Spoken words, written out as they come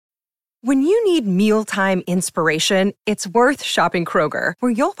When you need mealtime inspiration, it's worth shopping Kroger,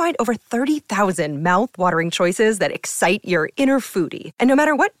 where you'll find over 30,000 mouth-watering choices that excite your inner foodie. And no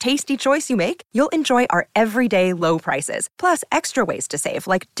matter what tasty choice you make, you'll enjoy our everyday low prices, plus extra ways to save,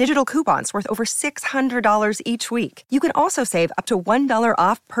 like digital coupons worth over $600 each week. You can also save up to $1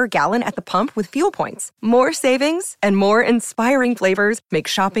 off per gallon at the pump with fuel points. More savings and more inspiring flavors make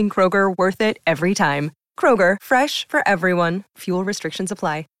shopping Kroger worth it every time. Kroger, fresh for everyone. Fuel restrictions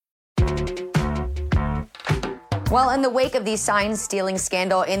apply. Well, in the wake of the sign-stealing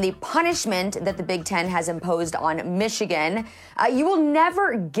scandal and the punishment that the Big Ten has imposed on Michigan, you will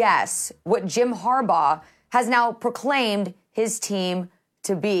never guess what Jim Harbaugh has now proclaimed his team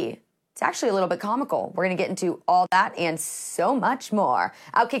to be. It's actually a little bit comical. We're going to get into all that and so much more.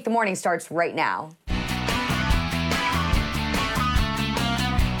 Outkick the Morning starts right now.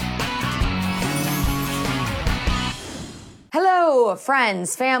 Hello,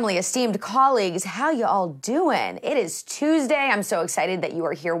 friends, family, esteemed colleagues. How you all doing? It is Tuesday. I'm so excited that you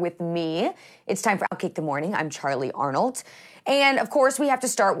are here with me. It's time for Outkick the Morning. I'm Charlie Arnold. And of course, we have to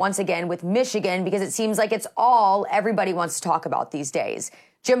start once again with Michigan because it seems like it's all everybody wants to talk about these days.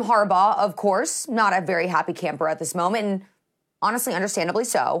 Jim Harbaugh, of course, not a very happy camper at this moment, and honestly, understandably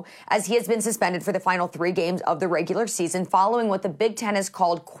so, as he has been suspended for the final 3 games of the regular season following what the Big Ten has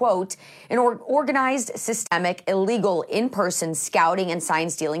called, quote, an organized, systemic, illegal, in-person scouting and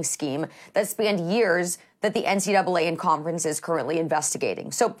sign-stealing scheme that spanned years that the NCAA and conference is currently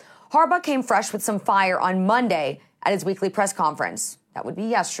investigating. So Harbaugh came fresh with some fire on Monday at his weekly press conference. That would be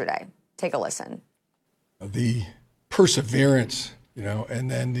yesterday. Take a listen. The perseverance,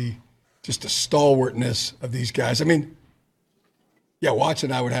 and then the stalwartness of these guys. I mean, yeah,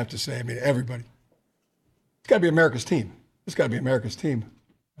 watching, I would have to say, everybody. It's got to be America's team. It's got to be America's team.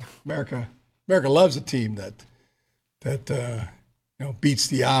 America loves a team that beats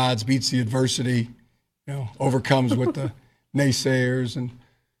the odds, beats the adversity, overcomes what the naysayers and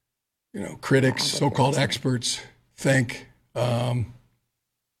critics, so-called experts think. That's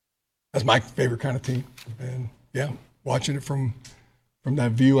my favorite kind of team. And yeah, watching it from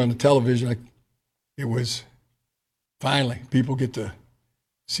that view on the television, it was. Finally, people get to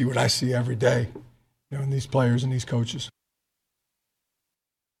see what I see every day, in these players and these coaches.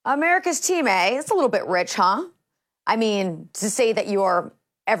 America's team, eh? It's a little bit rich, huh? I mean, to say that you're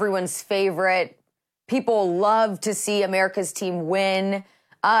everyone's favorite, people love to see America's team win.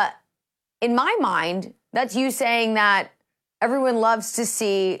 In my mind, that's you saying that everyone loves to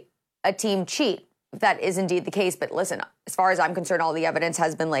see a team cheat. If that is indeed the case. But listen, as far as I'm concerned, all the evidence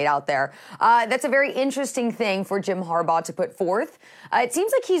has been laid out there. That's a very interesting thing for Jim Harbaugh to put forth. It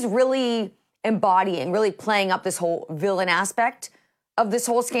seems like he's really embodying, really playing up this whole villain aspect of this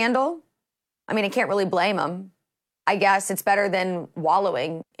whole scandal. I mean, I can't really blame him. I guess it's better than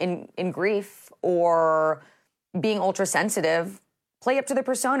wallowing in grief or being ultra sensitive. Play up to the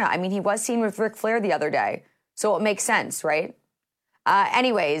persona. I mean, he was seen with Ric Flair the other day, so it makes sense, right?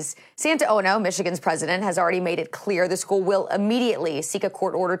 Anyways, Santa Ono, Michigan's president, has already made it clear the school will immediately seek a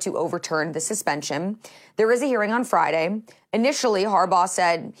court order to overturn the suspension. There is a hearing on Friday. Initially, Harbaugh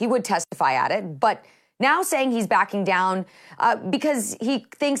said he would testify at it, but now saying he's backing down because he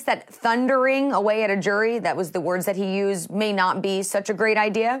thinks that thundering away at a jury, that was the words that he used, may not be such a great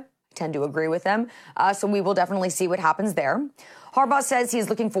idea. I tend to agree with him. So we will definitely see what happens there. Harbaugh says he's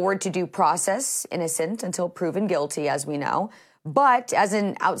looking forward to due process, innocent until proven guilty, as we know. But as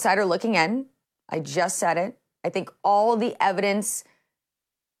an outsider looking in, I just said it, I think all the evidence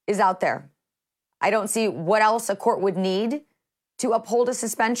is out there. I don't see what else a court would need to uphold a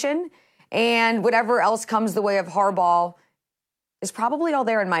suspension. And whatever else comes the way of Harbaugh is probably all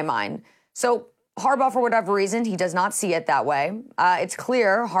there in my mind. So Harbaugh, for whatever reason, he does not see it that way. It's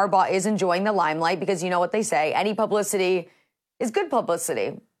clear Harbaugh is enjoying the limelight because you know what they say, any publicity is good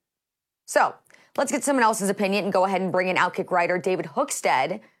publicity. So let's get someone else's opinion and go ahead and bring in Outkick writer David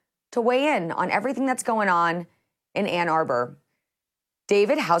Hookstead to weigh in on everything that's going on in Ann Arbor.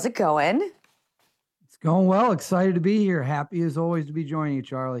 David, how's it going? It's going well. Excited to be here. Happy as always to be joining you,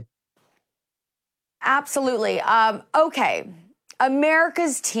 Charlie. Absolutely. Okay.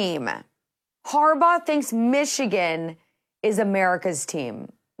 America's team. Harbaugh thinks Michigan is America's team.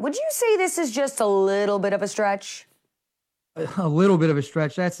 Would you say this is just a little bit of a stretch? A little bit of a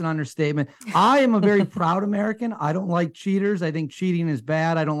stretch. That's an understatement. I am a very proud American. I don't like cheaters. I think cheating is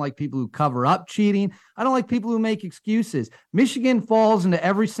bad. I don't like people who cover up cheating. I don't like people who make excuses. Michigan falls into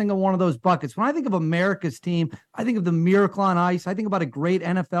every single one of those buckets. When I think of America's team, I think of the Miracle on Ice. I think about a great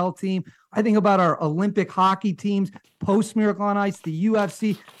NFL team. I think about our Olympic hockey teams, post Miracle on Ice, the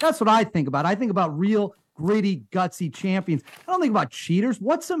UFC. That's what I think about. I think about real gritty, gutsy champions. I don't think about cheaters.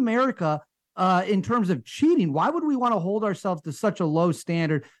 What's America in terms of cheating? Why would we want to hold ourselves to such a low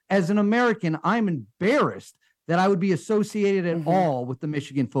standard? As an American, I'm embarrassed that I would be associated at all with the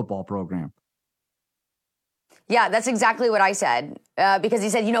Michigan football program. Yeah, that's exactly what I said. Because he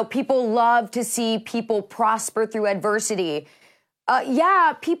said, people love to see people prosper through adversity.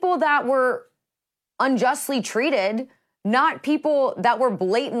 People that were unjustly treated, not people that were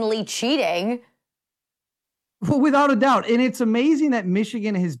blatantly cheating. Well, without a doubt. And it's amazing that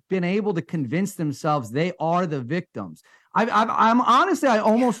Michigan has been able to convince themselves they are the victims. I'm honestly, I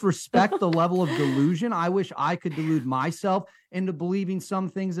almost respect the level of delusion. I wish I could delude myself into believing some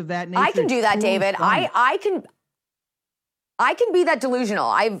things of that nature. I can do that, David. I can be that delusional.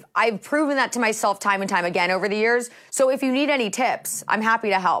 I've proven that to myself time and time again over the years. So if you need any tips, I'm happy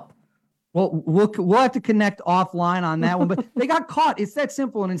to help. Well, we'll have to connect offline on that one, but they got caught. It's that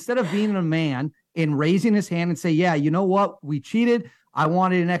simple. And instead of being a man and raising his hand and say, yeah, you know what? We cheated. I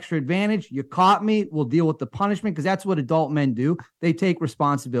wanted an extra advantage. You caught me. We'll deal with the punishment, because that's what adult men do. They take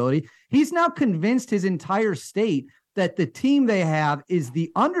responsibility. He's now convinced his entire state that the team they have is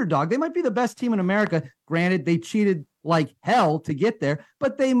the underdog. They might be the best team in America. Granted, they cheated like hell to get there,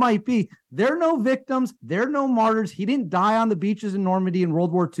 but they might be. They're no victims. They're no martyrs. He didn't die on the beaches in Normandy in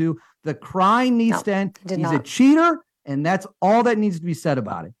World War II. The crying needs to end. He's a cheater, and that's all that needs to be said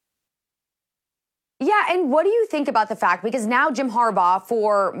about it. Yeah, and what do you think about the fact, because now Jim Harbaugh,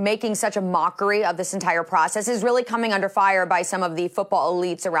 for making such a mockery of this entire process, is really coming under fire by some of the football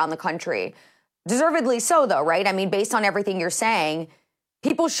elites around the country. Deservedly so, though, right? I mean, based on everything you're saying,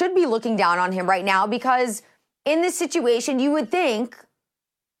 people should be looking down on him right now, because in this situation, you would think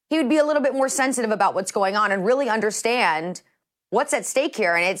he would be a little bit more sensitive about what's going on and really understand what's at stake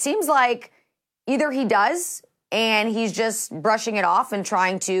here. And it seems like either he does and he's just brushing it off and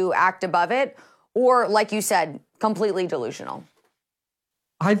trying to act above it, or, like you said, completely delusional.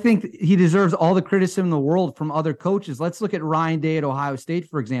 I think he deserves all the criticism in the world from other coaches. Let's look at Ryan Day at Ohio State,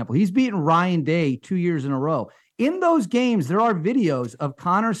 for example. He's beaten Ryan Day 2 years in a row. In those games, there are videos of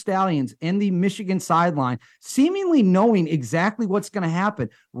Connor Stallions in the Michigan sideline seemingly knowing exactly what's going to happen.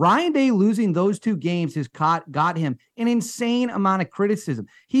 Ryan Day losing those 2 games has got him an insane amount of criticism.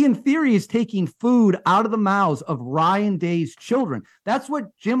 He, in theory, is taking food out of the mouths of Ryan Day's children. That's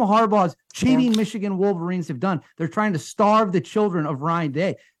what Jim Harbaugh's cheating Michigan Wolverines have done. They're trying to starve the children of Ryan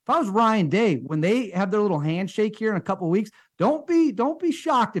Day. If I was Ryan Day, when they have their little handshake here in a couple of weeks, don't be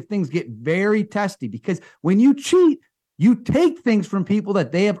shocked if things get very testy, because when you cheat, you take things from people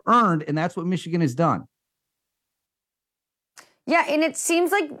that they have earned, and that's what Michigan has done. Yeah, and it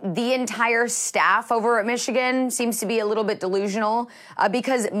seems like the entire staff over at Michigan seems to be a little bit delusional,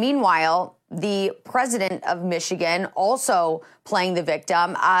 because meanwhile, the president of Michigan also playing the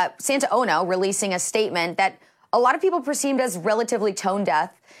victim, Santa Ono, releasing a statement that a lot of people perceived as relatively tone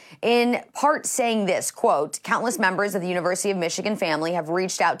deaf, in part saying this, quote, "Countless members of the University of Michigan family have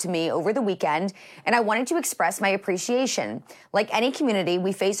reached out to me over the weekend, and I wanted to express my appreciation. Like any community,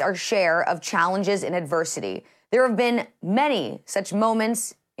 we face our share of challenges and adversity. There have been many such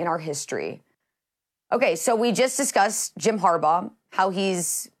moments in our history." Okay, so we just discussed Jim Harbaugh, how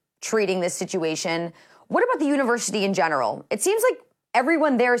he's treating this situation. What about the university in general? It seems like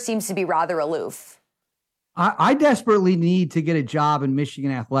everyone there seems to be rather aloof. I desperately need to get a job in Michigan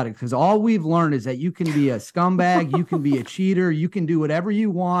athletics, because all we've learned is that you can be a scumbag, you can be a cheater, you can do whatever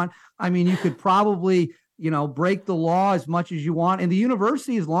you want. I mean, you could probably, break the law as much as you want. And the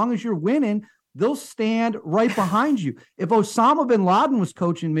university, as long as you're winning, they'll stand right behind you. If Osama bin Laden was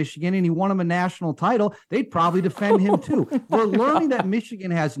coaching Michigan and he won him a national title, they'd probably defend him too. We're learning that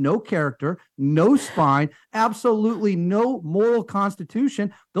Michigan has no character, no spine, absolutely no moral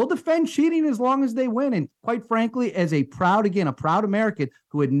constitution. They'll defend cheating as long as they win. And quite frankly, as a proud American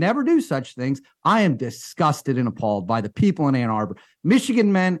who would never do such things, I am disgusted and appalled by the people in Ann Arbor.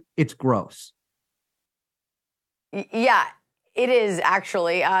 Michigan men, it's gross. Yeah. It is,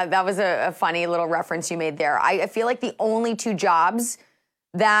 actually. That was a funny little reference you made there. I feel like the only 2 jobs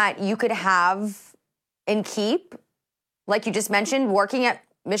that you could have and keep, like you just mentioned, working at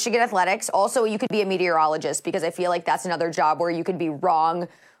Michigan Athletics. Also, you could be a meteorologist, because I feel like that's another job where you could be wrong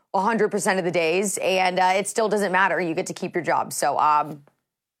 100% of the days, and it still doesn't matter. You get to keep your job. So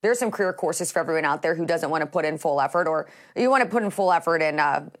there's some career courses for everyone out there who doesn't want to put in full effort, or you want to put in full effort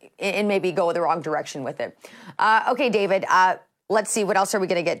and maybe go the wrong direction with it. Okay, David, let's see. What else are we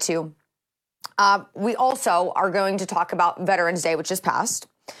going to get to? We also are going to talk about Veterans Day, which just passed.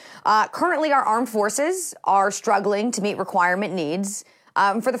 Currently, our armed forces are struggling to meet requirement needs.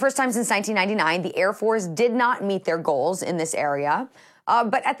 For the first time since 1999, the Air Force did not meet their goals in this area.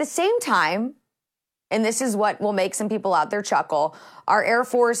 But at the same time, and this is what will make some people out there chuckle, our Air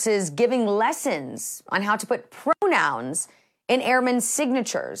Force is giving lessons on how to put pronouns in airmen's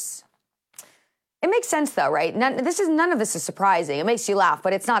signatures. It makes sense, though, right? None of this is surprising. It makes you laugh,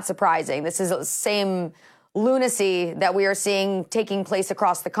 but it's not surprising. This is the same lunacy that we are seeing taking place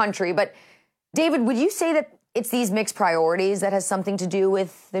across the country. But, David, would you say that it's these mixed priorities that has something to do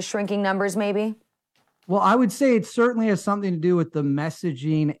with the shrinking numbers, maybe? Well, I would say it certainly has something to do with the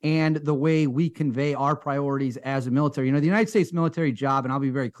messaging and the way we convey our priorities as a military. You know, the United States military job, and I'll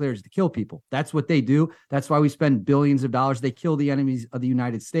be very clear, is to kill people. That's what they do. That's why we spend billions of dollars. They kill the enemies of the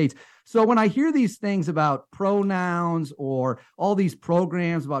United States. So when I hear these things about pronouns or all these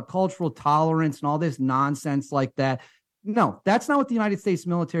programs about cultural tolerance and all this nonsense like that, no, that's not what the United States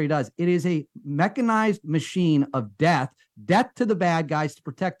military does. It is a mechanized machine of death to the bad guys to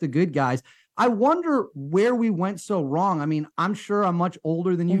protect the good guys. I wonder where we went so wrong. I mean, I'm sure I'm much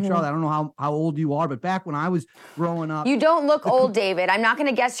older than you, Charlie. I don't know how old you are, but back when I was growing up. You don't look old, David. I'm not going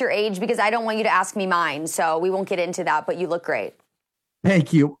to guess your age because I don't want you to ask me mine. So we won't get into that, but you look great.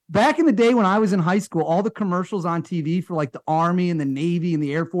 Thank you. Back in the day when I was in high school, all the commercials on TV for like the Army and the Navy and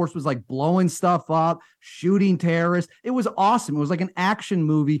the Air Force was like blowing stuff up, shooting terrorists. It was awesome. It was like an action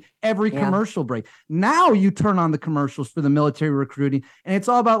movie every commercial break. Now you turn on the commercials for the military recruiting and it's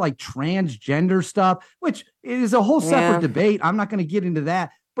all about like transgender stuff, which is a whole separate debate. I'm not going to get into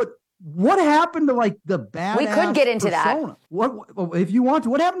that. But what happened to like the badass We could get into persona? What if you want to?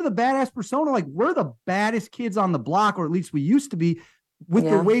 What happened to the badass persona? Like we're the baddest kids on the block, or at least we used to be, with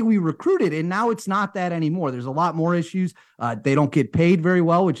the way we recruited. And now it's not that anymore. There's a lot more issues. They don't get paid very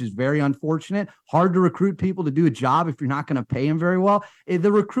well, which is very unfortunate. Hard to recruit people to do a job if you're not going to pay them very well.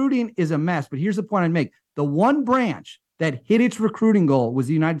 The recruiting is a mess. But here's the point I'd make. The one branch that hit its recruiting goal was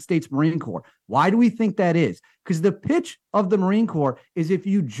the United States Marine Corps. Why do we think that is? Because the pitch of the Marine Corps is if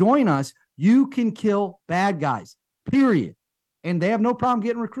you join us, you can kill bad guys, period. And they have no problem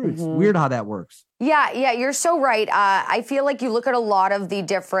getting recruits. Weird how that works. Yeah, you're so right. I feel like you look at a lot of the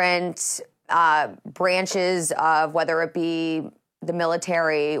different branches of whether it be the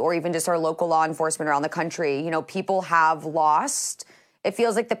military or even just our local law enforcement around the country. You know, people have lost, it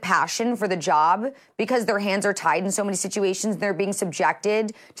feels like, the passion for the job because their hands are tied in so many situations. They're being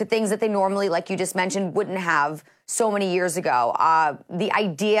subjected to things that they normally, like you just mentioned, wouldn't have so many years ago. The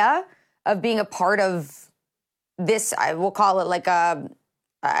idea of being a part of this, I will call it like a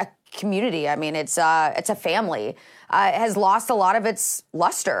community. I mean, it's a family. Has lost a lot of its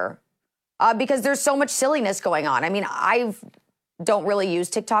luster because there's so much silliness going on. I mean, I don't really use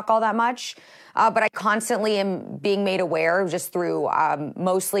TikTok all that much, but I constantly am being made aware just through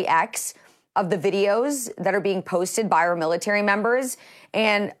mostly X of the videos that are being posted by our military members.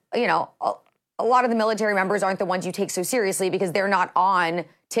 And, you know, a lot of the military members aren't the ones you take so seriously because they're not on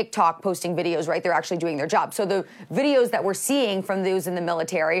TikTok posting videos, right? They're actually doing their job. So the videos that we're seeing from those in the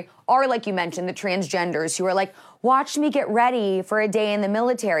military are, like you mentioned, the transgenders who are like, watch me get ready for a day in the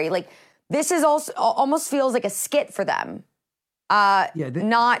military. Like, this is also almost feels like a skit for them.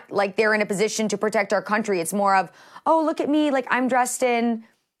 Not like they're in a position to protect our country. It's more of, oh, look at me, like I'm dressed in,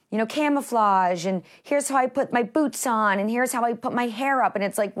 you know, camouflage, and here's how I put my boots on, and here's how I put my hair up. And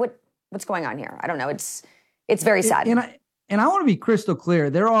it's like, what's going on here? I don't know. It's very sad. And I want to be crystal clear.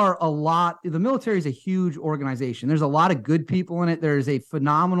 There are a lot. The military is a huge organization. There's a lot of good people in it. There is a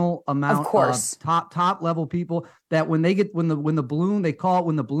phenomenal amount of top level people that when they get when the balloon, they call it,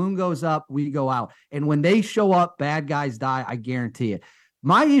 when the balloon goes up, we go out. And when they show up, bad guys die. I guarantee it.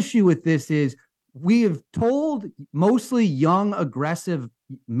 My issue with this is we have told mostly young, aggressive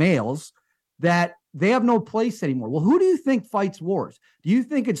males that they have no place anymore. Well, who do you think fights wars? Do you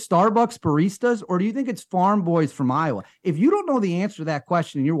think it's Starbucks baristas or do you think it's farm boys from Iowa? If you don't know the answer to that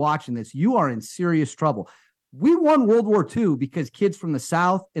question and you're watching this, you are in serious trouble. We won World War II because kids from the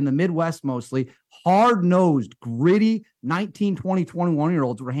South and the Midwest, mostly hard-nosed, gritty 19, 20,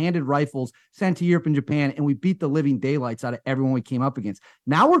 21-year-olds were handed rifles, sent to Europe and Japan, and we beat the living daylights out of everyone we came up against.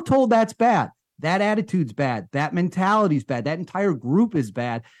 Now we're told that's bad. That attitude's bad. That mentality's bad. That entire group is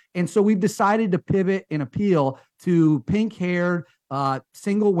bad. And so we've decided to pivot and appeal to pink-haired,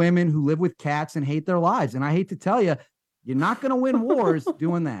 single women who live with cats and hate their lives. And I hate to tell you, you're not going to win wars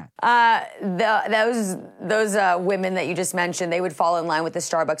doing that. Those women that you just mentioned, they would fall in line with the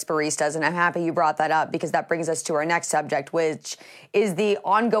Starbucks baristas. And I'm happy you brought that up because that brings us to our next subject, which is the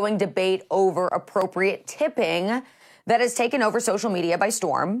ongoing debate over appropriate tipping that has taken over social media by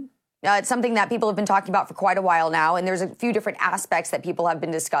storm. It's something that people have been talking about for quite a while now, and there's a few different aspects that people have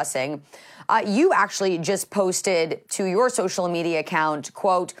been discussing. You actually just posted to your social media account,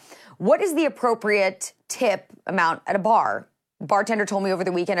 quote, "What is the appropriate tip amount at a bar?" bartender told me over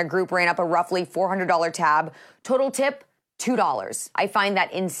the weekend a group ran up a roughly $400 tab. Total tip, $2. I find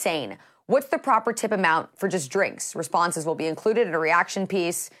that insane. What's the proper tip amount for just drinks? Responses will be included in a reaction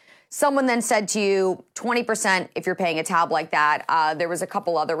piece. Someone then said to you, 20% if you're paying a tab like that. There was a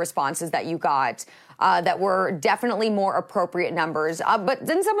couple other responses that you got that were definitely more appropriate numbers. But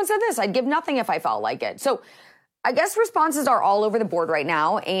then someone said this, I'd give nothing if I felt like it. So I guess responses are all over the board right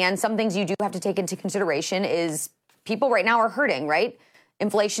now. And some things you do have to take into consideration is people right now are hurting, right?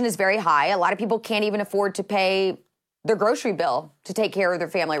 Inflation is very high. A lot of people can't even afford to pay their grocery bill to take care of their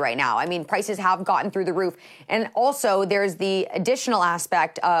family right now. I mean, prices have gotten through the roof. And also there's the additional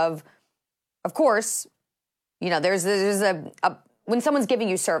aspect of course, you know, there's when someone's giving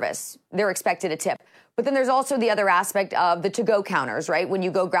you service, they're expected a tip. But then there's also the other aspect of the to-go counters, right? When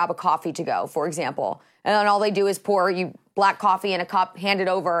you go grab a coffee to go, for example, and then all they do is pour you black coffee in a cup, hand it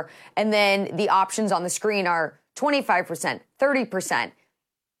over, and then the options on the screen are 25%, 30%.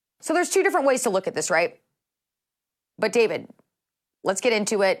 So there's two different ways to look at this, right? But David, let's get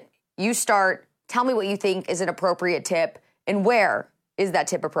into it. You start. Tell me what you think is an appropriate tip and where is that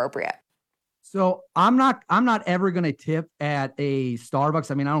tip appropriate? So I'm not ever going to tip at a Starbucks.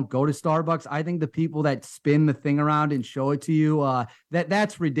 I mean, I don't go to Starbucks. I think the people that spin the thing around and show it to you,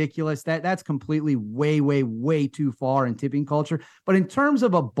 that's ridiculous. That's completely way too far in tipping culture. But in terms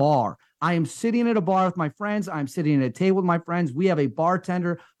of a bar, I am sitting at a bar with my friends. I'm sitting at a table with my friends. We have a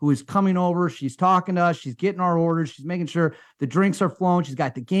bartender who is coming over. She's talking to us. She's getting our orders. She's making sure the drinks are flowing. She's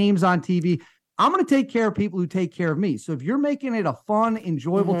got the games on TV. I'm going to take care of people who take care of me. So if you're making it a fun,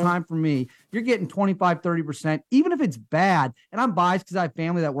 enjoyable time for me, you're getting 25, 30%, even if it's bad. And I'm biased because I have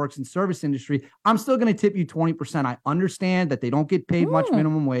family that works in service industry. I'm still going to tip you 20%. I understand that they don't get paid much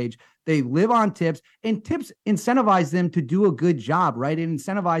minimum wage. They live on tips, and tips incentivize them to do a good job, right? It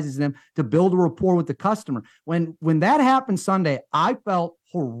incentivizes them to build a rapport with the customer. When that happened Sunday, I felt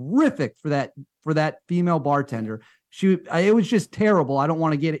horrific for that female bartender. It was just terrible. I don't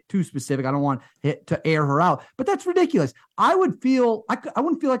want to get it too specific. I don't want to air her out, but that's ridiculous. I wouldn't feel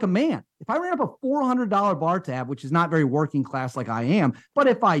like a man if I ran up a $400 bar tab, which is not very working class like I am. But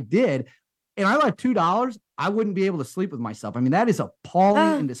if I did, and I got $2, I wouldn't be able to sleep with myself. I mean, that is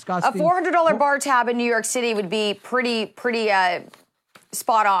appalling and disgusting. A $400 bar tab in New York City would be pretty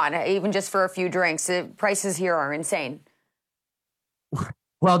spot on, even just for a few drinks. The prices here are insane.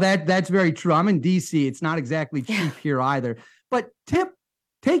 Well, that's very true. I'm in DC. It's not exactly cheap here either. But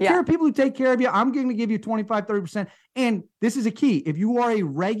take care of people who take care of you. I'm going to give you 25, 30%. And this is a key. If you are a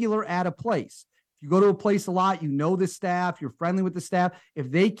regular at a place, if you go to a place a lot, you know the staff, you're friendly with the staff. If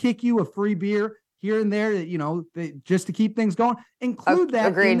they kick you a free beer here and there, just to keep things going, include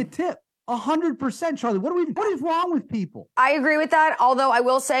that in the tip. 100%, Charlie. What is wrong with people? I agree with that. Although I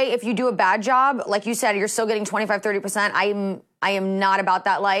will say, if you do a bad job, like you said, you're still getting 25, 30%. I am not about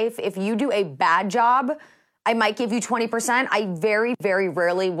that life. If you do a bad job, I might give you 20%. I very, very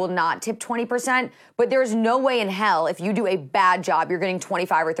rarely will not tip 20%, but there's no way in hell if you do a bad job, you're getting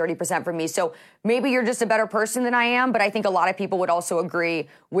 25 or 30% from me. So maybe you're just a better person than I am, but I think a lot of people would also agree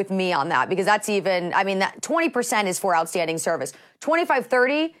with me on that because that 20% is for outstanding service. 25,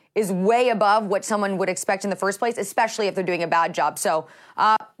 30 is way above what someone would expect in the first place, especially if they're doing a bad job. So,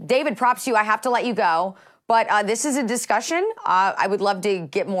 David, props to you. I have to let you go. But this is a discussion I would love to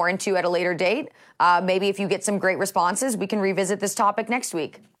get more into at a later date. Maybe if you get some great responses, we can revisit this topic next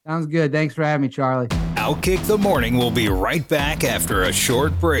week. Sounds good. Thanks for having me, Charlie. Outkick the Morning will be right back after a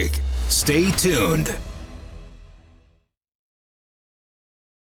short break. Stay tuned.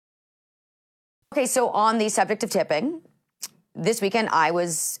 Okay, so on the subject of tipping, this weekend I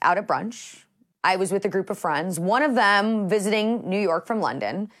was out at brunch. I was with a group of friends, one of them visiting New York from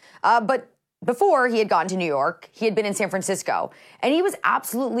London. But before he had gone to New York, he had been in San Francisco, and he was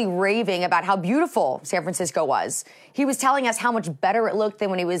absolutely raving about how beautiful San Francisco was. He was telling us how much better it looked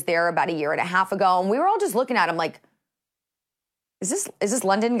than when he was there about a year and a half ago, and we were all just looking at him like, is this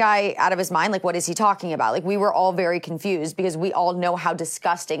London guy out of his mind? Like, what is he talking about? Like, we were all very confused because we all know how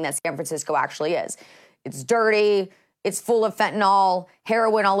disgusting that San Francisco actually is. It's dirty. It's full of fentanyl,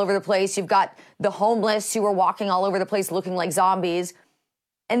 heroin all over the place. You've got the homeless who are walking all over the place looking like zombies.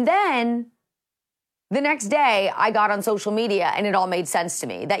 And then the next day, I got on social media and it all made sense to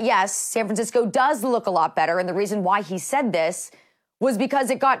me that, yes, San Francisco does look a lot better. And the reason why he said this was because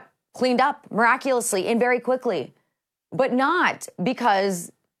it got cleaned up miraculously and very quickly, but not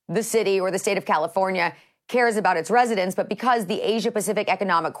because the city or the state of California cares about its residents, but because the Asia Pacific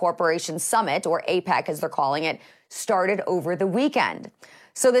Economic Cooperation Summit, or APEC as they're calling it, started over the weekend.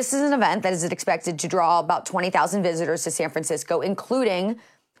 So this is an event that is expected to draw about 20,000 visitors to San Francisco, including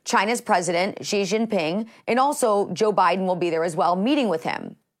China's president, Xi Jinping, and also Joe Biden will be there as well, meeting with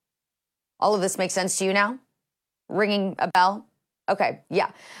him. All of this makes sense to you now? Ringing a bell? Okay,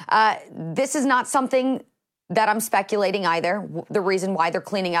 yeah. This is not something that I'm speculating either, the reason why they're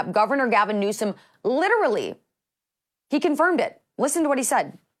cleaning up. Governor Gavin Newsom, literally, he confirmed it. Listen to what he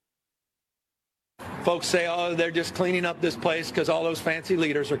said. Folks say, oh, they're just cleaning up this place because all those fancy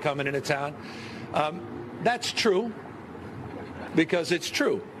leaders are coming into town. That's true, because it's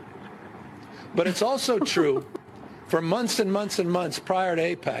true. But it's also true for months and months and months prior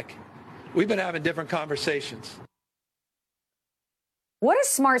to APEC, we've been having different conversations. What a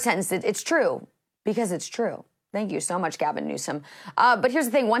smart sentence. It's true, because it's true. Thank you so much, Gavin Newsom. But here's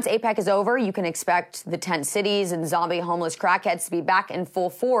the thing. Once APEC is over, you can expect the tent cities and zombie homeless crackheads to be back in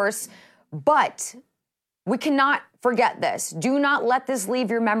full force. But we cannot forget this. Do not let this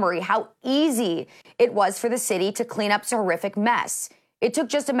leave your memory, how easy it was for the city to clean up this horrific mess. It took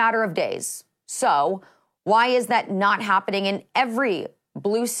just a matter of days. So why is that not happening in every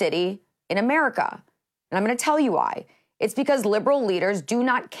blue city in America? And I'm going to tell you why. It's because liberal leaders do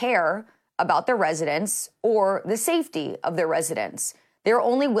not care about their residents or the safety of their residents. They're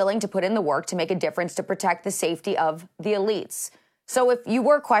only willing to put in the work to make a difference to protect the safety of the elites. So if you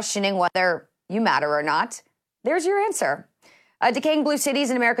were questioning whether you matter or not, there's your answer. Decaying blue cities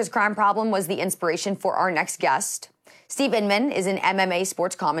in America's crime problem was the inspiration for our next guest. Steve Inman is an MMA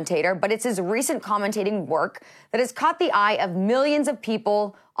sports commentator, but it's his recent commentating work that has caught the eye of millions of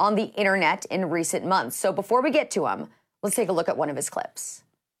people on the internet in recent months. So before we get to him, let's take a look at one of his clips.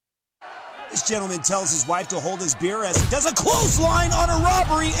 This gentleman tells his wife to hold his beer as he does a clothesline on a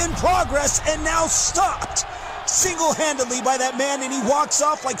robbery in progress and now stopped single-handedly by that man, and he walks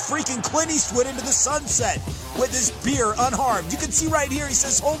off like freaking Clint Eastwood into the sunset with his beer unharmed. You can see right here, he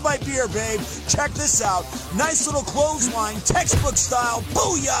says, hold my beer, babe. Check this out. Nice little clothesline, textbook style.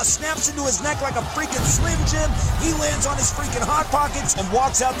 Booyah! Snaps into his neck like a freaking Slim Jim. He lands on his freaking Hot Pockets and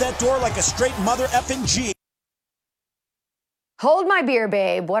walks out that door like a straight mother effing G. Hold my beer,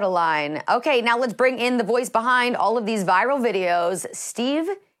 babe. What a line. Okay, now let's bring in the voice behind all of these viral videos, Steve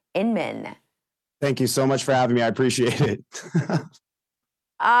Inman. Thank you so much for having me. I appreciate it.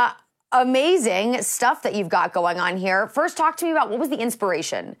 Amazing stuff that you've got going on here. First, talk to me about what was the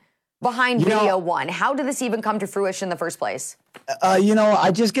inspiration behind video one? How did this even come to fruition in the first place?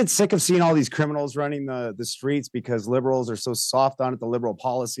 I just get sick of seeing all these criminals running the streets because liberals are so soft on it, the liberal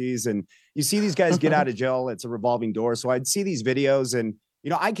policies. And you see these guys get out of jail. It's a revolving door. So I'd see these videos and,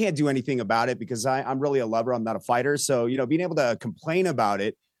 I can't do anything about it because I'm really a lover. I'm not a fighter. So, being able to complain about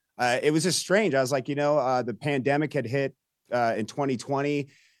it, it was just strange. I was like, the pandemic had hit in 2020.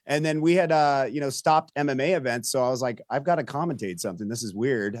 And then we had, stopped MMA events. So I was like, I've got to commentate something. This is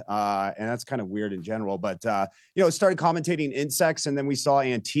weird. And that's kind of weird in general. But, started commentating insects. And then we saw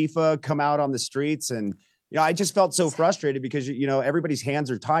Antifa come out on the streets. And, I just felt so frustrated because, everybody's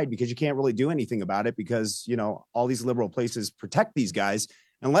hands are tied because you can't really do anything about it because, all these liberal places protect these guys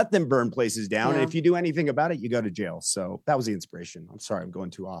and let them burn places down. Yeah. And if you do anything about it, you go to jail. So that was the inspiration. I'm sorry, I'm going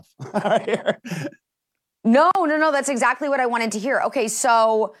too off. No. That's exactly what I wanted to hear. Okay,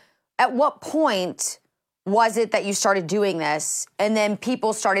 so at what point was it that you started doing this and then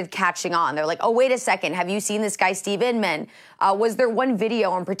people started catching on? They're like, oh, wait a second. Have you seen this guy, Steve Inman? Was there one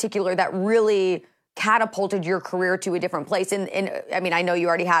video in particular that really catapulted your career to a different place? And I mean, I know you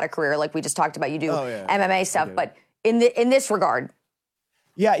already had a career, like we just talked about. You do MMA stuff, but in this regard.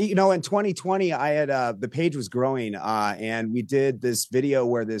 Yeah, in 2020, I had the page was growing, and we did this video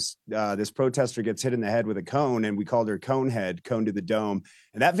where this protester gets hit in the head with a cone, and we called her Conehead, Cone to the Dome.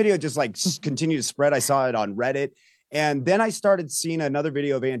 And that video just continued to spread. I saw it on Reddit, and then I started seeing another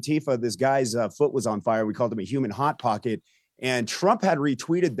video of Antifa. This guy's foot was on fire. We called him a human hot pocket, and Trump had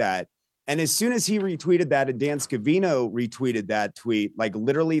retweeted that. And as soon as he retweeted that and Dan Scavino retweeted that tweet,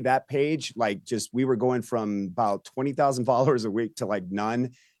 literally that page, we were going from about 20,000 followers a week to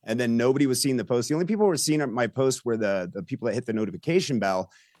none. And then nobody was seeing the post. The only people who were seeing my post were the people that hit the notification bell.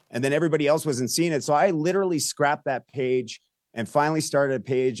 And then everybody else wasn't seeing it. So I literally scrapped that page and finally started a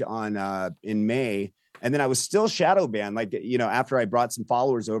page on in May. And then I was still shadow banned. After I brought some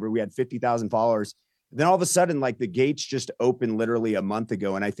followers over, we had 50,000 followers. Then all of a sudden, the gates just opened literally a month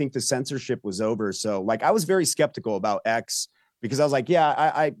ago. And I think the censorship was over. So I was very skeptical about X because I was like,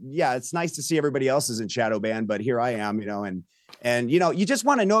 it's nice to see everybody else is in shadow ban, but here I am, and you just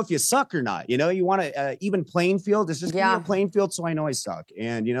want to know if you suck or not. You want to even playing field. It's just give me a playing field so I know I suck.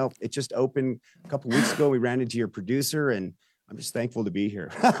 And, it just opened a couple weeks ago. We ran into your producer and I'm just thankful to be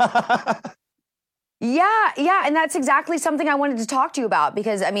here. Yeah. And that's exactly something I wanted to talk to you about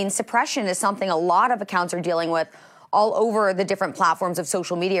because, suppression is something a lot of accounts are dealing with all over the different platforms of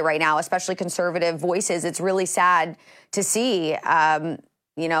social media right now, especially conservative voices. It's really sad to see,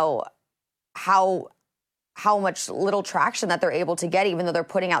 you know, how much little traction that they're able to get, even though they're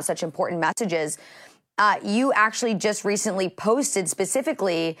putting out such important messages. You actually just recently posted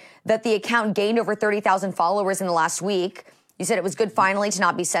specifically that the account gained over 30,000 followers in the last week. You said it was good finally to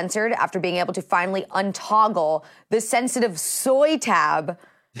not be censored after being able to finally untoggle the sensitive soy tab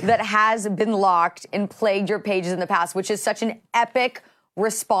that has been locked and plagued your pages in the past, which is such an epic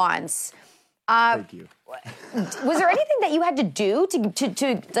response. Thank you. Was there anything that you had to do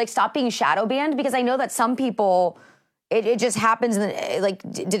to like stop being shadow banned? Because I know that some people, it just happens. Like,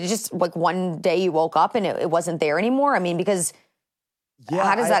 did it just like one day you woke up and it wasn't there anymore? I mean, because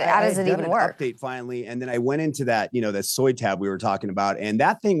how does it even work? Update finally, and then I went into that, you know, that soy tab we were talking about, and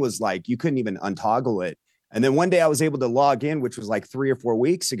that thing was like you couldn't even untoggle it. And then one day I was able to log in, which was like 3 or 4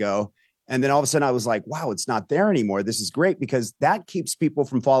 weeks ago. And then all of a sudden I was like, wow, it's not there anymore. This is great because that keeps people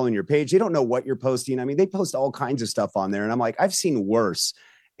from following your page. They don't know what you're posting. I mean, they post all kinds of stuff on there. And I'm like, I've seen worse.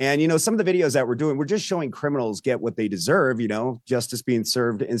 And, you know, some of the videos that we're doing, we're just showing criminals get what they deserve, you know, justice being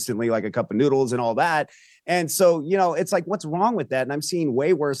served instantly like a cup of noodles and all that. And so, you know, it's like, what's wrong with that? And I'm seeing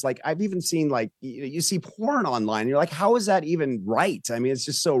way worse. Like I've even seen like, you see porn online. And you're like, how is that even right? I mean, it's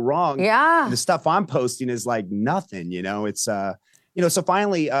just so wrong. Yeah. The stuff I'm posting is like nothing, you know, it's, you know, so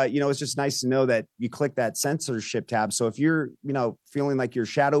finally, you know, it's just nice to know that you click that censorship tab. So if you're, you know, feeling like you're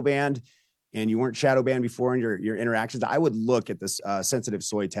shadow banned and you weren't shadow banned before in your interactions, I would look at this sensitive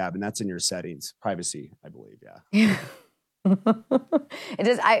soy tab, and that's in your settings, privacy, I believe. Yeah. It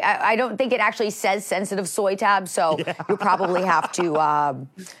does. I don't think it actually says sensitive soy tab, so you'll probably have to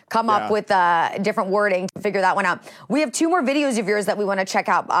come up with different wording to figure that one out. We have 2 more videos of yours that we want to check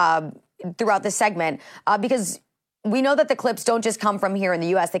out throughout this segment because we know that the clips don't just come from here in the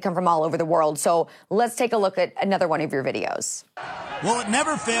U.S., they come from all over the world. So let's take a look at another one of your videos. Well, it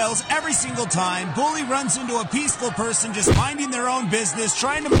never fails. Every single time, bully runs into a peaceful person just minding their own business,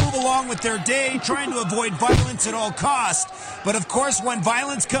 trying to move along with their day, trying to avoid violence at all costs. But of course, when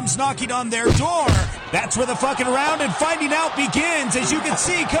violence comes knocking on their door, that's where the fucking around and finding out begins. As you can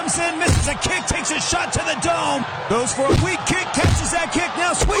see, comes in, misses a kick, takes a shot to the dome, goes for a weak kick, catches that kick,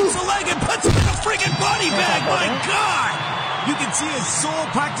 now swings the leg and puts him in a friggin' body bag. My God! You can see his soul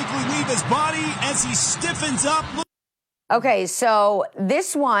practically leave his body as he stiffens up. Okay, so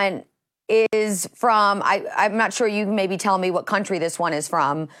this one is from, I'm not sure, you can maybe tell me what country this one is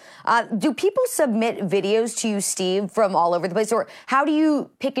from. Do people submit videos to you, Steve, from all over the place? Or how do you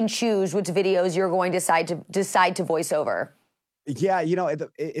pick and choose which videos you're going to decide to voice over? Yeah, you know,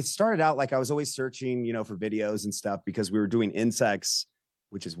 it started out like I was always searching, you know, for videos and stuff because we were doing insects,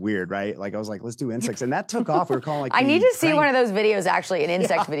 which is weird, right? Like I was like, let's do insects. And that took off. We were calling like I need to see one of those videos, actually, an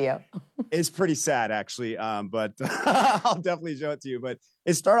insect video. It's pretty sad, actually. But I'll definitely show it to you. But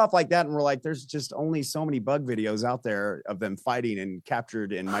it started off like that. And we're like, there's just only so many bug videos out there of them fighting and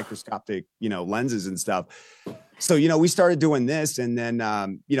captured in microscopic, you know, lenses and stuff. So, you know, we started doing this, and then,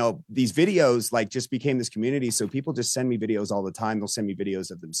 you know, these videos like just became this community. So people just send me videos all the time. They'll send me videos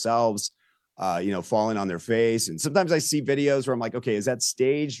of themselves, you know, falling on their face. And sometimes I see videos where I'm like, okay, is that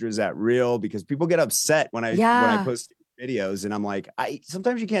staged or is that real? Because people get upset when I post videos, and I'm like,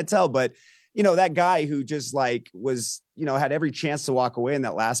 sometimes you can't tell, but you know, that guy who just like was, you know, had every chance to walk away in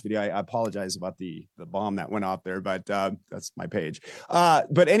that last video. I apologize about the bomb that went off there, but that's my page.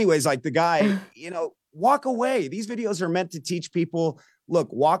 But anyways, like the guy, you know, walk away. These videos are meant to teach people, look,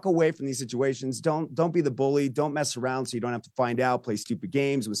 walk away from these situations. Don't be the bully. Don't mess around so you don't have to find out, play stupid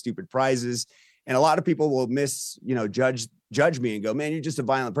games with stupid prizes. And a lot of people will judge me and go, man, you're just a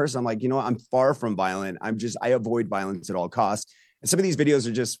violent person. I'm like, you know, I'm far from violent. I avoid violence at all costs. And some of these videos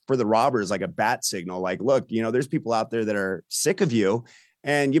are just for the robbers, like a bat signal. Like, look, you know, there's people out there that are sick of you,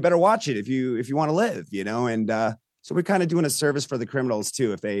 and you better watch it if you want to live, you know. And so we're kind of doing a service for the criminals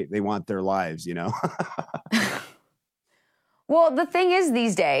too, if they want their lives, you know. Well, the thing is,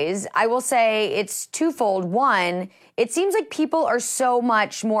 these days, I will say it's twofold. One, it seems like people are so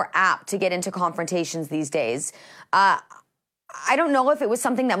much more apt to get into confrontations these days. I don't know if it was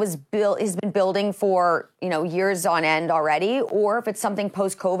something that has been building for, you know, years on end already, or if it's something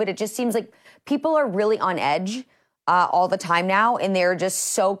post-COVID. It just seems like people are really on edge all the time now, and they're just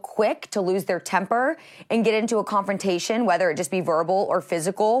so quick to lose their temper and get into a confrontation, whether it just be verbal or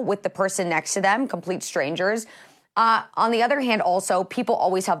physical, with the person next to them, complete strangers. On the other hand, also, people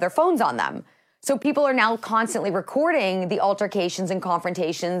always have their phones on them. So people are now constantly recording the altercations and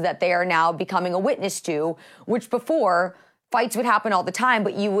confrontations that they are now becoming a witness to, which before, fights would happen all the time,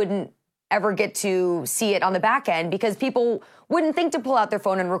 but you wouldn't ever get to see it on the back end because people wouldn't think to pull out their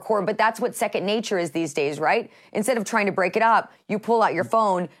phone and record, but that's what second nature is these days, right? Instead of trying to break it up, you pull out your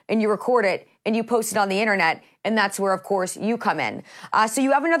phone and you record it and you post it on the internet, and that's where, of course, you come in. So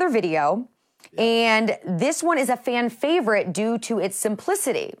you have another video, and this one is a fan favorite due to its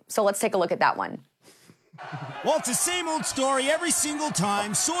simplicity. So let's take a look at that one. Well, it's the same old story every single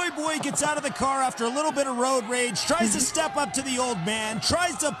time. Soy Boy gets out of the car after a little bit of road rage, tries to step up to the old man,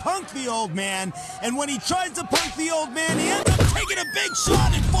 tries to punk the old man, and when he tries to punk the old man, he ends up taking a big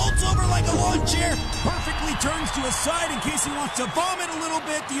shot and folds over like a lawn chair, perfectly turns to his side in case he wants to vomit a little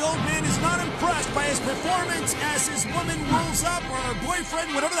bit. The old man is not impressed by his performance as his woman rolls up, or her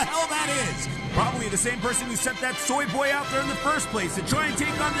boyfriend, whatever the hell that is. Probably the same person who sent that Soy Boy out there in the first place. To try and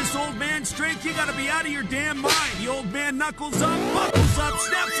take on this old man's strength, you gotta be out of your damn mind. The old man knuckles up, buckles up,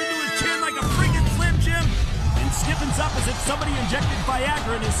 snaps into his chin like a freaking Slim Jim, and stiffens up as if somebody injected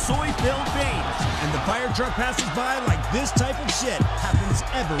Viagra in his soy-filled veins. And the fire truck passes by like this type of shit happens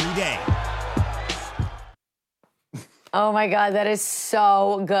every day. Oh my God, that is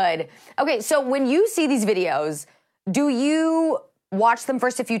so good. Okay, so when you see these videos, do you watch them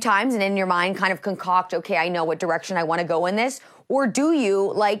first a few times and in your mind kind of concoct, okay, I know what direction I want to go in this? Or do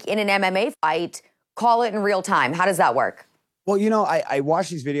you, like in an MMA fight, call it in real time? How does that work? Well, I watch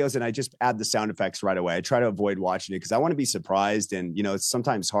these videos and I just add the sound effects right away. I try to avoid watching it because I want to be surprised. And, it's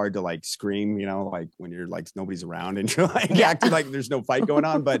sometimes hard to like scream, like when you're like nobody's around and you're like acting like there's no fight going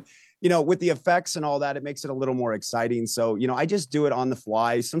on. But, with the effects and all that, it makes it a little more exciting. So, I just do it on the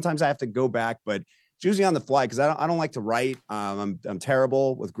fly. Sometimes I have to go back, but it's usually on the fly because I don't like to write. I'm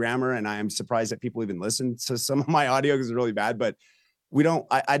terrible with grammar, and I'm surprised that people even listen to some of my audio because it's really bad. But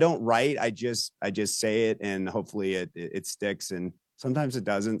I don't write. I just say it, and hopefully it sticks. And sometimes it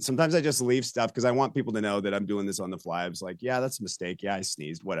doesn't. Sometimes I just leave stuff because I want people to know that I'm doing this on the fly. I was like, yeah, that's a mistake. Yeah, I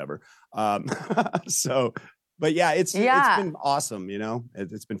sneezed, whatever. But yeah, it's been awesome.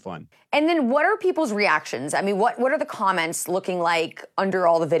 It's been fun. And then what are people's reactions? I mean, what are the comments looking like under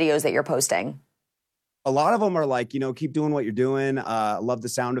all the videos that you're posting? A lot of them are like, keep doing what you're doing. Love the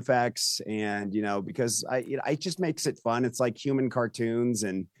sound effects. And, because it just makes it fun. It's like human cartoons.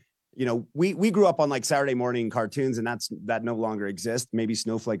 And, we grew up on like Saturday morning cartoons, and that no longer exists. Maybe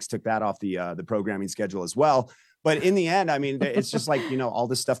Snowflakes took that off the programming schedule as well. But in the end, I mean, it's just like, all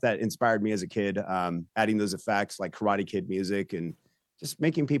the stuff that inspired me as a kid, adding those effects like Karate Kid music and just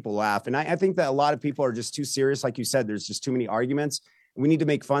making people laugh. And I think that a lot of people are just too serious. Like you said, there's just too many arguments. We need to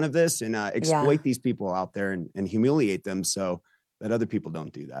make fun of this and exploit these people out there and humiliate them so that other people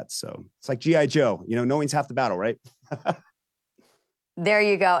don't do that. So it's like G.I. Joe, knowing's half the battle, right? There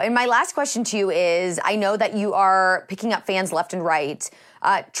you go. And my last question to you is, I know that you are picking up fans left and right.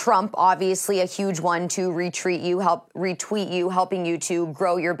 Trump, obviously a huge one to retweet you, helping you to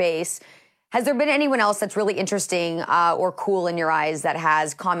grow your base. Has there been anyone else that's really interesting or cool in your eyes that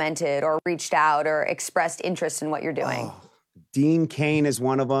has commented or reached out or expressed interest in what you're doing? Oh. Dean Cain is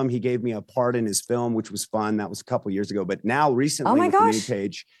one of them. He gave me a part in his film, which was fun. That was a couple years ago. But now recently, with the new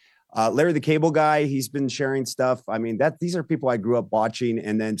page, Larry the Cable Guy, he's been sharing stuff. I mean, these are people I grew up watching.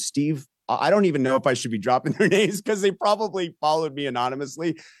 And then Steve, I don't even know if I should be dropping their names because they probably followed me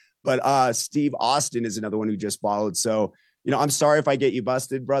anonymously. But Steve Austin is another one who just followed. So, I'm sorry if I get you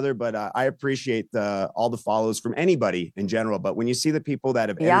busted, brother, but I appreciate all the follows from anybody in general. But when you see the people that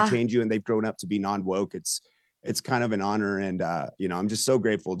have entertained you and they've grown up to be non-woke, it's kind of an honor. And, I'm just so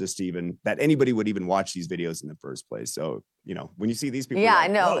grateful just to even that anybody would even watch these videos in the first place. So, when you see these people. Yeah,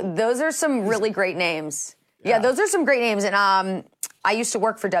 no, those are some really great names. Yeah, those are some great names. And I used to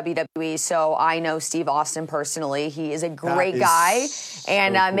work for WWE, so I know Steve Austin personally. He is a great guy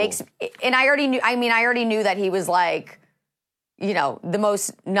and cool. And I already knew that he was like, the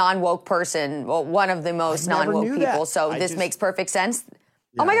most non-woke person, well, one of the most non-woke people. That. So this makes perfect sense.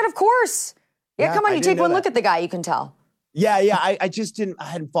 Yeah. Oh my God, of course. Yeah, come on, you take one look at the guy, you can tell. Yeah, I just I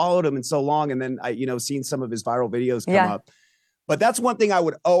hadn't followed him in so long. And then I, seen some of his viral videos come up. But that's one thing I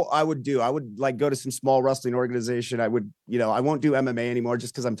would do. I would like go to some small wrestling organization. I would, I won't do MMA anymore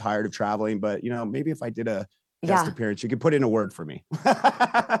just because I'm tired of traveling. But, maybe if I did a guest appearance, you could put in a word for me.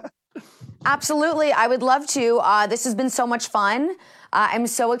 Absolutely. I would love to. This has been so much fun. I'm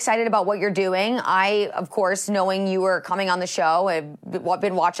so excited about what you're doing. I, of course, knowing you were coming on the show, I've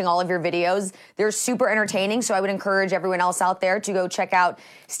been watching all of your videos. They're super entertaining, so I would encourage everyone else out there to go check out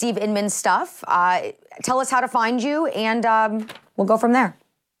Steve Inman's stuff. Tell us how to find you, and we'll go from there.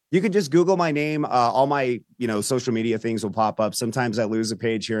 You can just Google my name. All my, social media things will pop up. Sometimes I lose a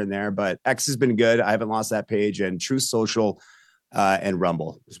page here and there, but X has been good. I haven't lost that page. And Truth Social and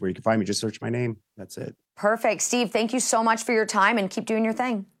Rumble is where you can find me. Just search my name. That's it. Perfect. Steve, thank you so much for your time and keep doing your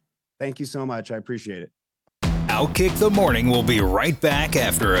thing. Thank you so much. I appreciate it. Outkick the Morning will be right back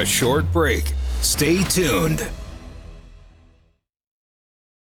after a short break. Stay tuned.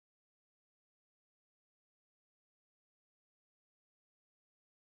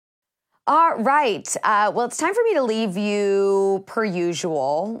 All right. Well, it's time for me to leave you, per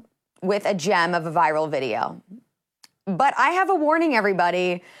usual, with a gem of a viral video. But I have a warning,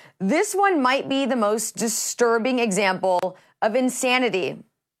 everybody. This one might be the most disturbing example of insanity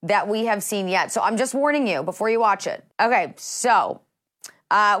that we have seen yet. So I'm just warning you before you watch it. Okay, so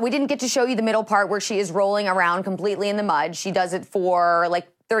we didn't get to show you the middle part where she is rolling around completely in the mud. She does it for like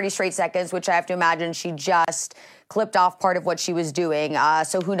 30 straight seconds, which I have to imagine she just clipped off part of what she was doing.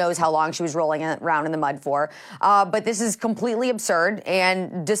 So who knows how long she was rolling around in the mud for. But this is completely absurd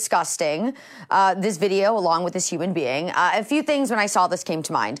and disgusting, this video, along with this human being. A few things when I saw this came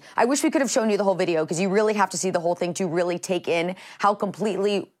to mind. I wish we could have shown you the whole video because you really have to see the whole thing to really take in how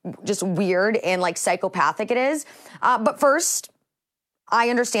completely just weird and like psychopathic it is. But first, I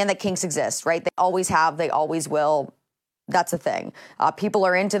understand that kinks exist, right? They always have, they always will. That's a thing. People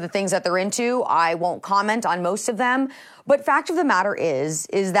are into the things that they're into. I won't comment on most of them. But fact of the matter is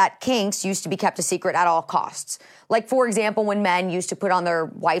that kinks used to be kept a secret at all costs. Like, for example, when men used to put on their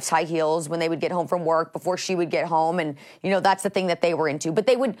wife's high heels when they would get home from work before she would get home. And, you know, that's the thing that they were into. But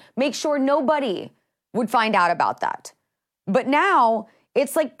they would make sure nobody would find out about that. But now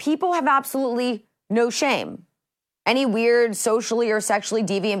it's like people have absolutely no shame. Any weird socially or sexually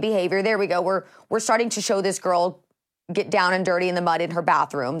deviant behavior, there we go. We're starting to show this girl get down and dirty in the mud in her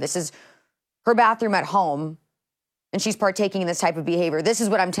bathroom. This is her bathroom at home, and she's partaking in this type of behavior. This is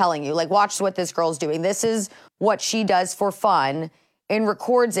what I'm telling you. Like, watch what this girl's doing. This is what she does for fun and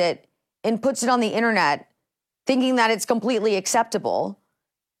records it and puts it on the internet thinking that it's completely acceptable.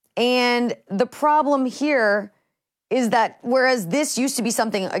 And the problem here is that whereas this used to be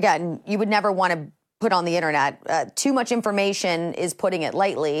something, again, you would never want to put on the internet, too much information is putting it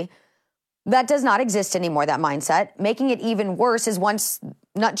lightly. That does not exist anymore, that mindset. Making it even worse is once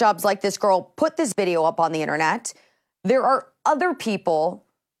nut jobs like this girl put this video up on the internet, there are other people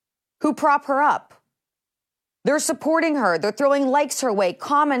who prop her up. They're supporting her. They're throwing likes her way,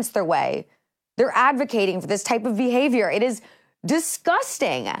 comments their way. They're advocating for this type of behavior. It is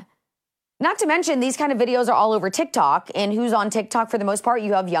disgusting. Not to mention, these kind of videos are all over TikTok, and who's on TikTok for the most part?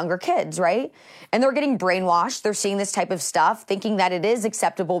 You have younger kids, right? And they're getting brainwashed. They're seeing this type of stuff, thinking that it is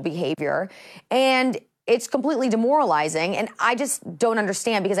acceptable behavior, and it's completely demoralizing. And I just don't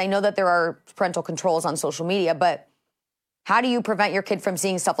understand, because I know that there are parental controls on social media, but how do you prevent your kid from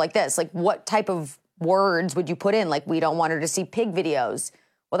seeing stuff like this? Like, what type of words would you put in? Like, we don't want her to see pig videos.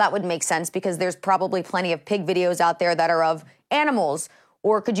 Well, that would make sense, because there's probably plenty of pig videos out there that are of animals.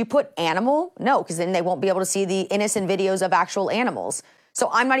 Or could you put animal? No, because then they won't be able to see the innocent videos of actual animals.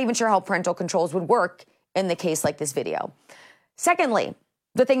 So I'm not even sure how parental controls would work in the case like this video. Secondly,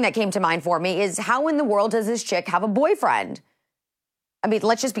 the thing that came to mind for me is, how in the world does this chick have a boyfriend? I mean,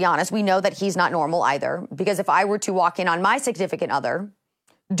 let's just be honest. We know that he's not normal either, because if I were to walk in on my significant other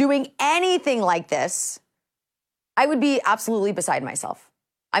doing anything like this, I would be absolutely beside myself.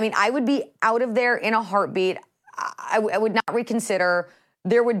 I mean, I would be out of there in a heartbeat. I would not reconsider.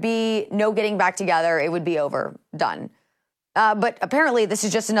 There would be no getting back together. It would be over, done. But apparently this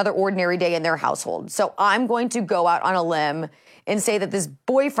is just another ordinary day in their household. So I'm going to go out on a limb and say that this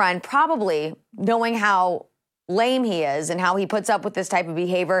boyfriend, probably knowing how lame he is and how he puts up with this type of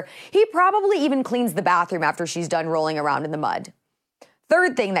behavior, he probably even cleans the bathroom after she's done rolling around in the mud.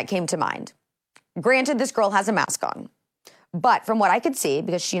 Third thing that came to mind, granted, this girl has a mask on, but from what I could see,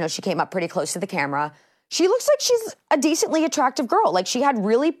 because she came up pretty close to the camera, she looks like she's a decently attractive girl. Like, she had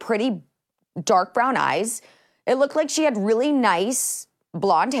really pretty dark brown eyes. It looked like she had really nice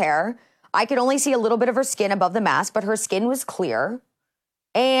blonde hair. I could only see a little bit of her skin above the mask, but her skin was clear.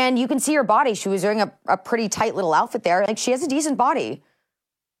 And you can see her body. She was wearing a pretty tight little outfit there. Like, she has a decent body.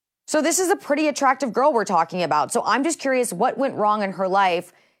 So this is a pretty attractive girl we're talking about. So I'm just curious what went wrong in her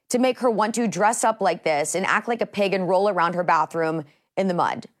life to make her want to dress up like this and act like a pig and roll around her bathroom in the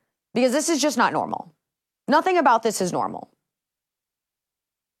mud. Because this is just not normal. Nothing about this is normal.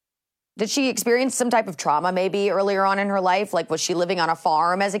 Did she experience some type of trauma maybe earlier on in her life? Like, was she living on a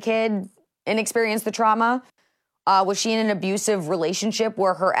farm as a kid and experienced the trauma? Was she in an abusive relationship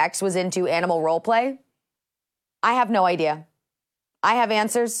where her ex was into animal role play? I have no idea. I have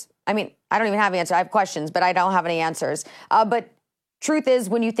answers. I mean, I don't even have answers. I have questions, but I don't have any answers. But truth is,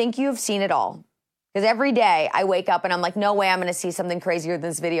 when you think you've seen it all, because every day I wake up and I'm like, no way I'm going to see something crazier than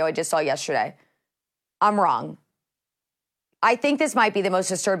this video I just saw yesterday. I'm wrong. I think this might be the most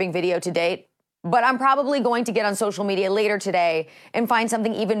disturbing video to date. But I'm probably going to get on social media later today and find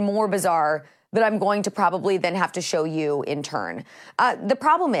something even more bizarre that I'm going to probably then have to show you in turn. The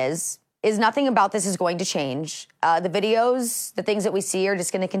problem is nothing about this is going to change. The videos, the things that we see are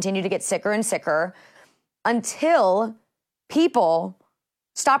just going to continue to get sicker and sicker until people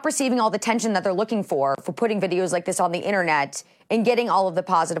stop receiving all the attention that they're looking for putting videos like this on the internet and getting all of the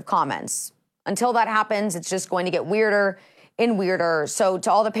positive comments. Until that happens, it's just going to get weirder and weirder. So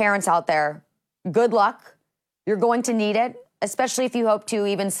to all the parents out there, good luck. You're going to need it, especially if you hope to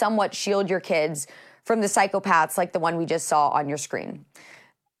even somewhat shield your kids from the psychopaths like the one we just saw on your screen.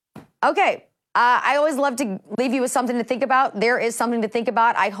 Okay, I always love to leave you with something to think about. There is something to think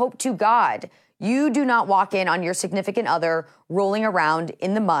about. I hope to God you do not walk in on your significant other rolling around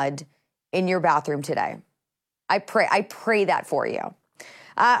in the mud in your bathroom today. I pray that for you.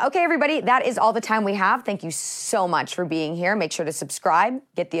 Okay, everybody, that is all the time we have. Thank you so much for being here. Make sure to subscribe,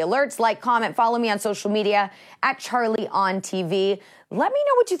 get the alerts, like, comment, follow me on social media at Charlie on TV. Let me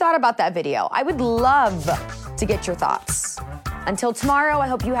know what you thought about that video. I would love to get your thoughts. Until tomorrow, I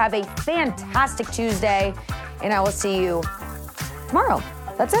hope you have a fantastic Tuesday, and I will see you tomorrow.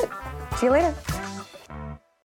 That's it. See you later.